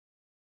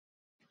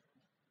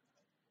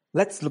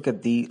Let's look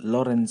at the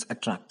Lorenz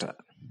attractor.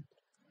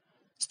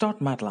 Start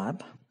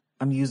MATLAB.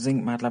 I'm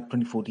using MATLAB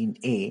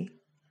 2014A.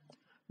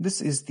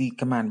 This is the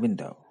command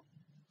window.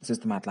 This is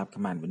the MATLAB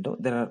command window.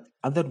 There are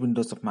other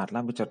windows of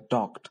MATLAB which are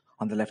docked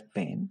on the left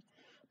pane,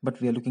 but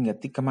we are looking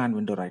at the command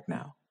window right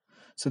now.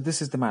 So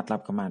this is the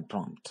MATLAB command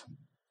prompt.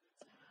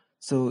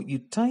 So you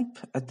type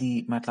at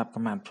the MATLAB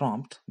command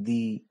prompt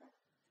the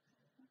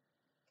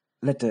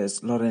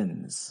letters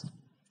Lorenz.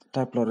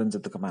 Type Lorenz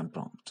at the command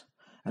prompt.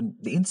 And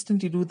the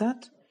instant you do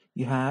that,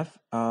 you have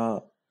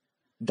a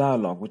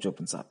dialog which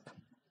opens up.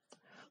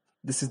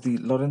 This is the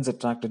Lorenz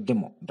attractor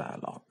demo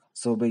dialog.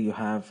 So where you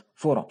have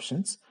 4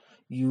 options.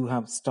 You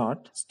have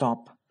start,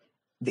 stop,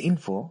 the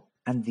info,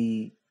 and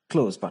the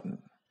close button.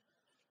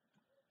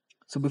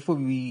 So before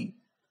we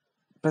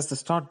press the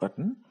start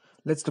button,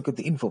 let's look at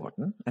the info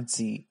button and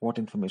see what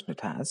information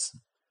it has.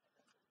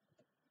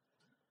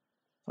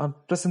 On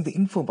pressing the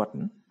info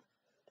button,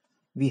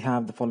 we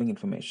have the following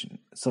information.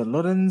 So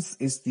Lorenz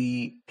is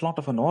the plot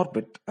of an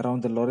orbit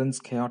around the Lorenz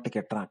chaotic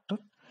attractor.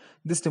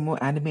 This demo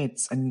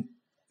animates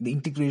the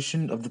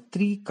integration of the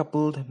 3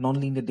 coupled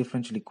nonlinear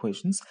differential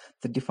equations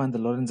that define the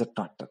Lorenz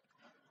attractor,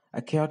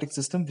 a chaotic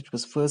system which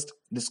was first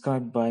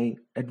described by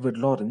Edward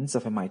Lorenz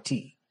of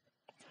MIT.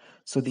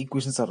 So the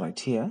equations are right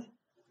here.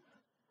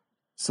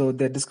 So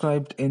they're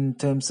described in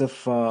terms of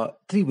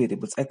 3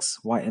 variables, x,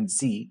 y, and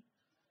z.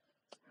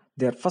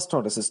 They are first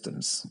order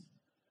systems.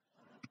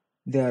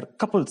 They are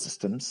coupled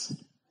systems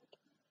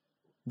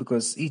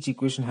because each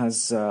equation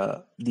has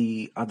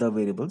the other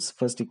variables.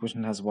 First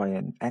equation has y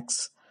and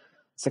x.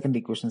 Second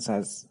equation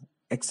has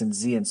x and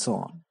z and so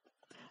on.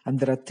 And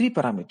there are 3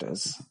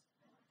 parameters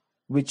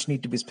which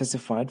need to be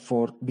specified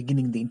for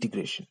beginning the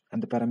integration.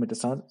 And the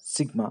parameters are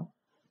sigma,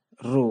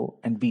 rho,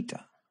 and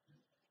beta.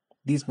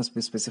 These must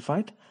be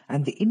specified,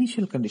 and the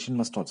initial condition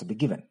must also be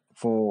given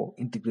for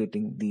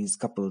integrating these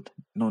coupled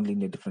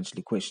nonlinear differential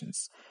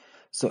equations.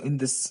 So in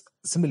this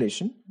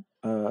simulation,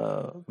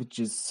 which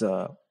is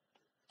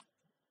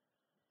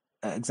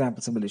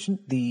example simulation,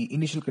 the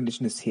initial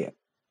condition is here.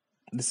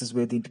 This is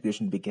where the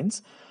integration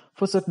begins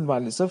for certain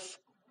values of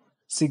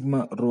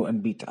sigma, rho,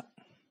 and beta.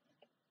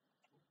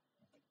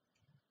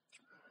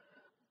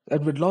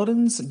 Edward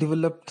Lorenz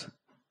developed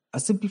a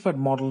simplified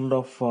model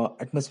of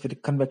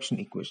atmospheric convection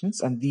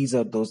equations, and these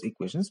are those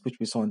equations which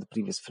we saw in the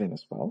previous frame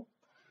as well.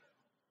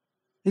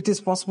 It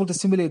is possible to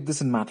simulate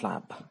this in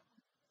MATLAB.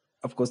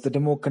 Of course, the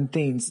demo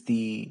contains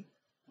the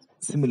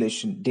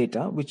simulation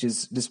data, which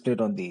is displayed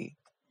on the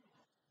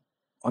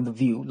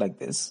view like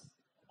this.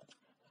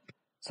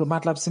 So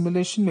MATLAB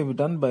simulation may be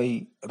done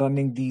by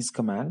running these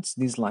commands,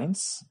 these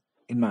lines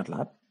in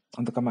MATLAB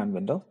on the command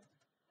window,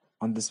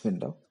 on this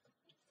window,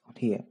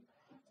 here.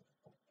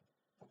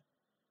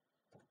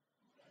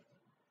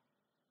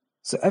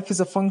 So f is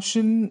a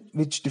function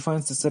which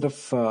defines the set of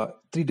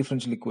 3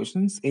 differential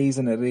equations. A is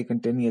an array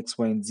containing x,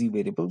 y, and z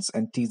variables,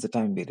 and t is the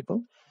time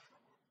variable.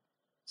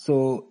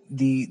 So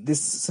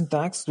this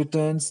syntax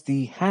returns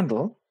the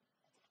handle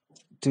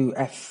to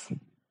f,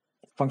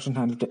 function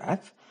handle to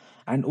f,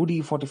 and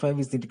ODE45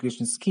 is the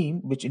integration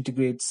scheme which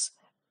integrates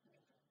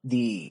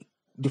the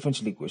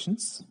differential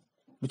equations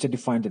which are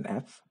defined in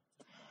f,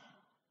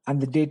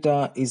 and the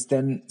data is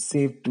then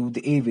saved to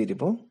the a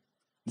variable.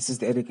 This is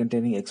the array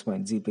containing x, y,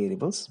 and z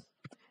variables.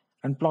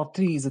 And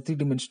plot3 is a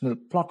 3-dimensional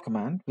plot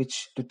command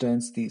which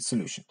returns the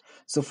solution.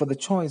 So for the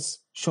choice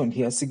shown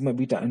here, sigma,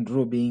 beta, and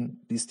rho being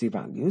these 3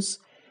 values,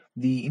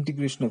 the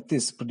integration of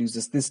this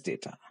produces this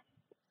data,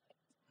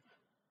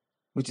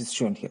 which is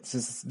shown here.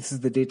 This is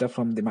the data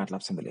from the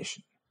MATLAB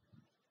simulation.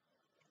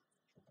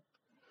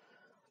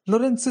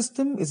 Lorenz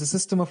system is a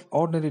system of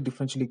ordinary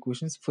differential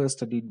equations first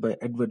studied by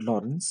Edward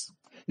Lorenz.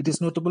 It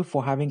is notable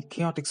for having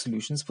chaotic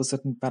solutions for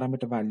certain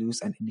parameter values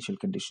and initial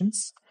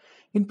conditions.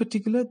 In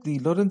particular, the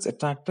Lorenz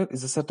attractor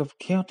is a set of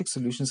chaotic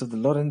solutions of the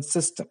Lorenz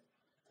system.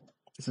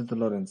 This is the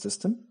Lorenz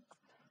system.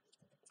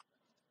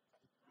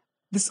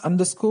 This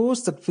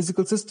underscores that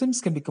physical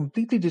systems can be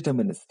completely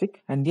deterministic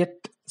and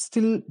yet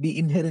still be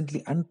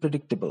inherently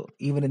unpredictable,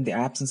 even in the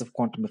absence of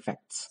quantum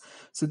effects.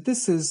 So there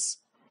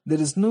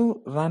is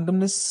no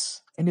randomness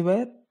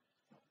anywhere,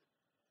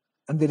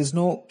 and there is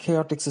no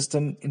chaotic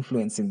system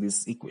influencing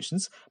these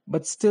equations,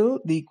 but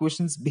still the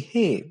equations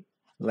behave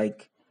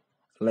like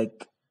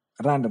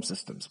random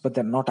systems, but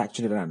they're not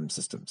actually random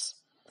systems.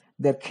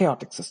 They're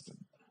chaotic systems.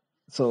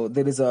 So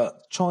there is a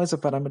choice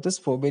of parameters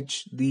for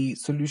which the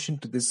solution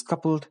to this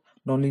coupled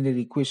nonlinear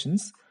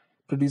equations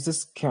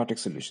produces chaotic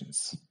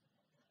solutions.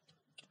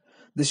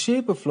 The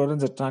shape of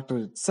Lorenz attractor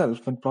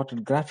itself, when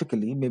plotted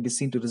graphically, may be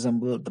seen to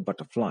resemble the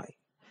butterfly.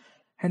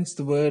 Hence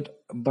the word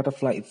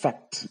butterfly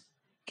effect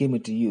came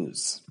into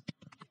use.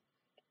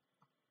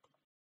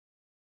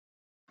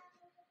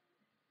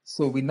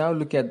 So we now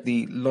look at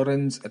the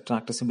Lorenz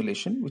attractor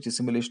simulation, which is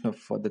simulation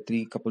of the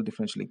 3 coupled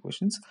differential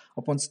equations.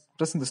 Upon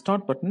pressing the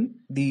start button,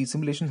 the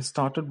simulation has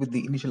started with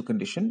the initial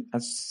condition,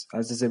 as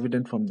is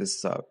evident from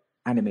this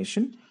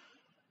animation.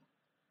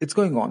 It's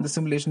going on. The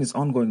simulation is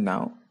ongoing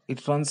now.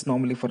 It runs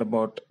normally for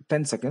about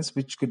 10 seconds,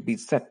 which could be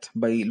set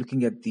by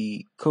looking at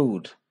the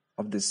code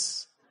of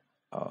this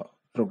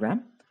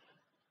program.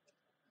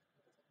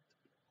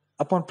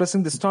 Upon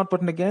pressing the start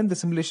button again, the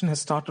simulation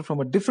has started from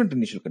a different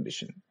initial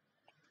condition.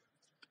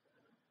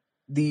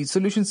 The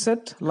solution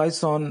set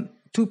lies on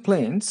two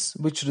planes,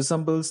 which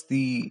resembles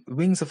the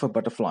wings of a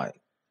butterfly,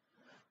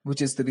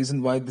 which is the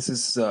reason why this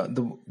is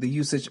the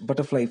usage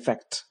butterfly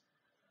effect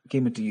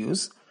came into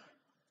use.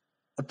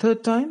 A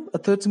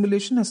third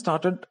simulation has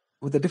started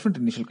with a different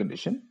initial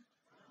condition.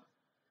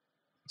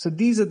 So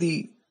these are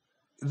the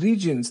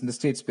regions in the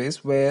state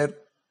space where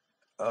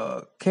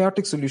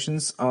chaotic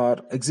solutions are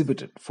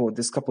exhibited for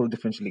this coupled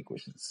differential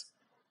equations,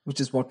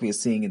 which is what we are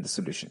seeing in the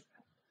solution.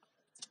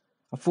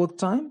 A fourth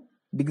time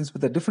begins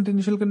with a different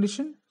initial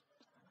condition.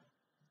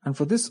 And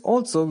for this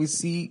also, we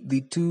see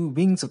the two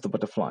wings of the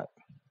butterfly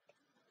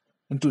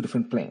in two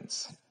different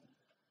planes.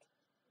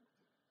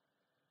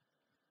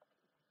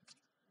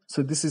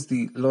 So this is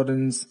the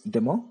Lorenz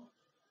demo.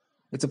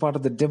 It's a part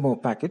of the demo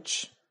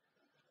package,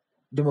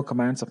 demo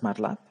commands of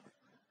MATLAB.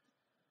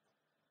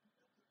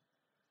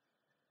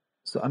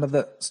 So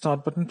another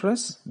start button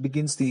press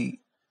begins the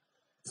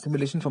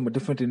simulation from a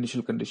different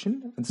initial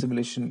condition, and the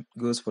simulation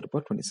goes for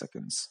about 20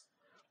 seconds.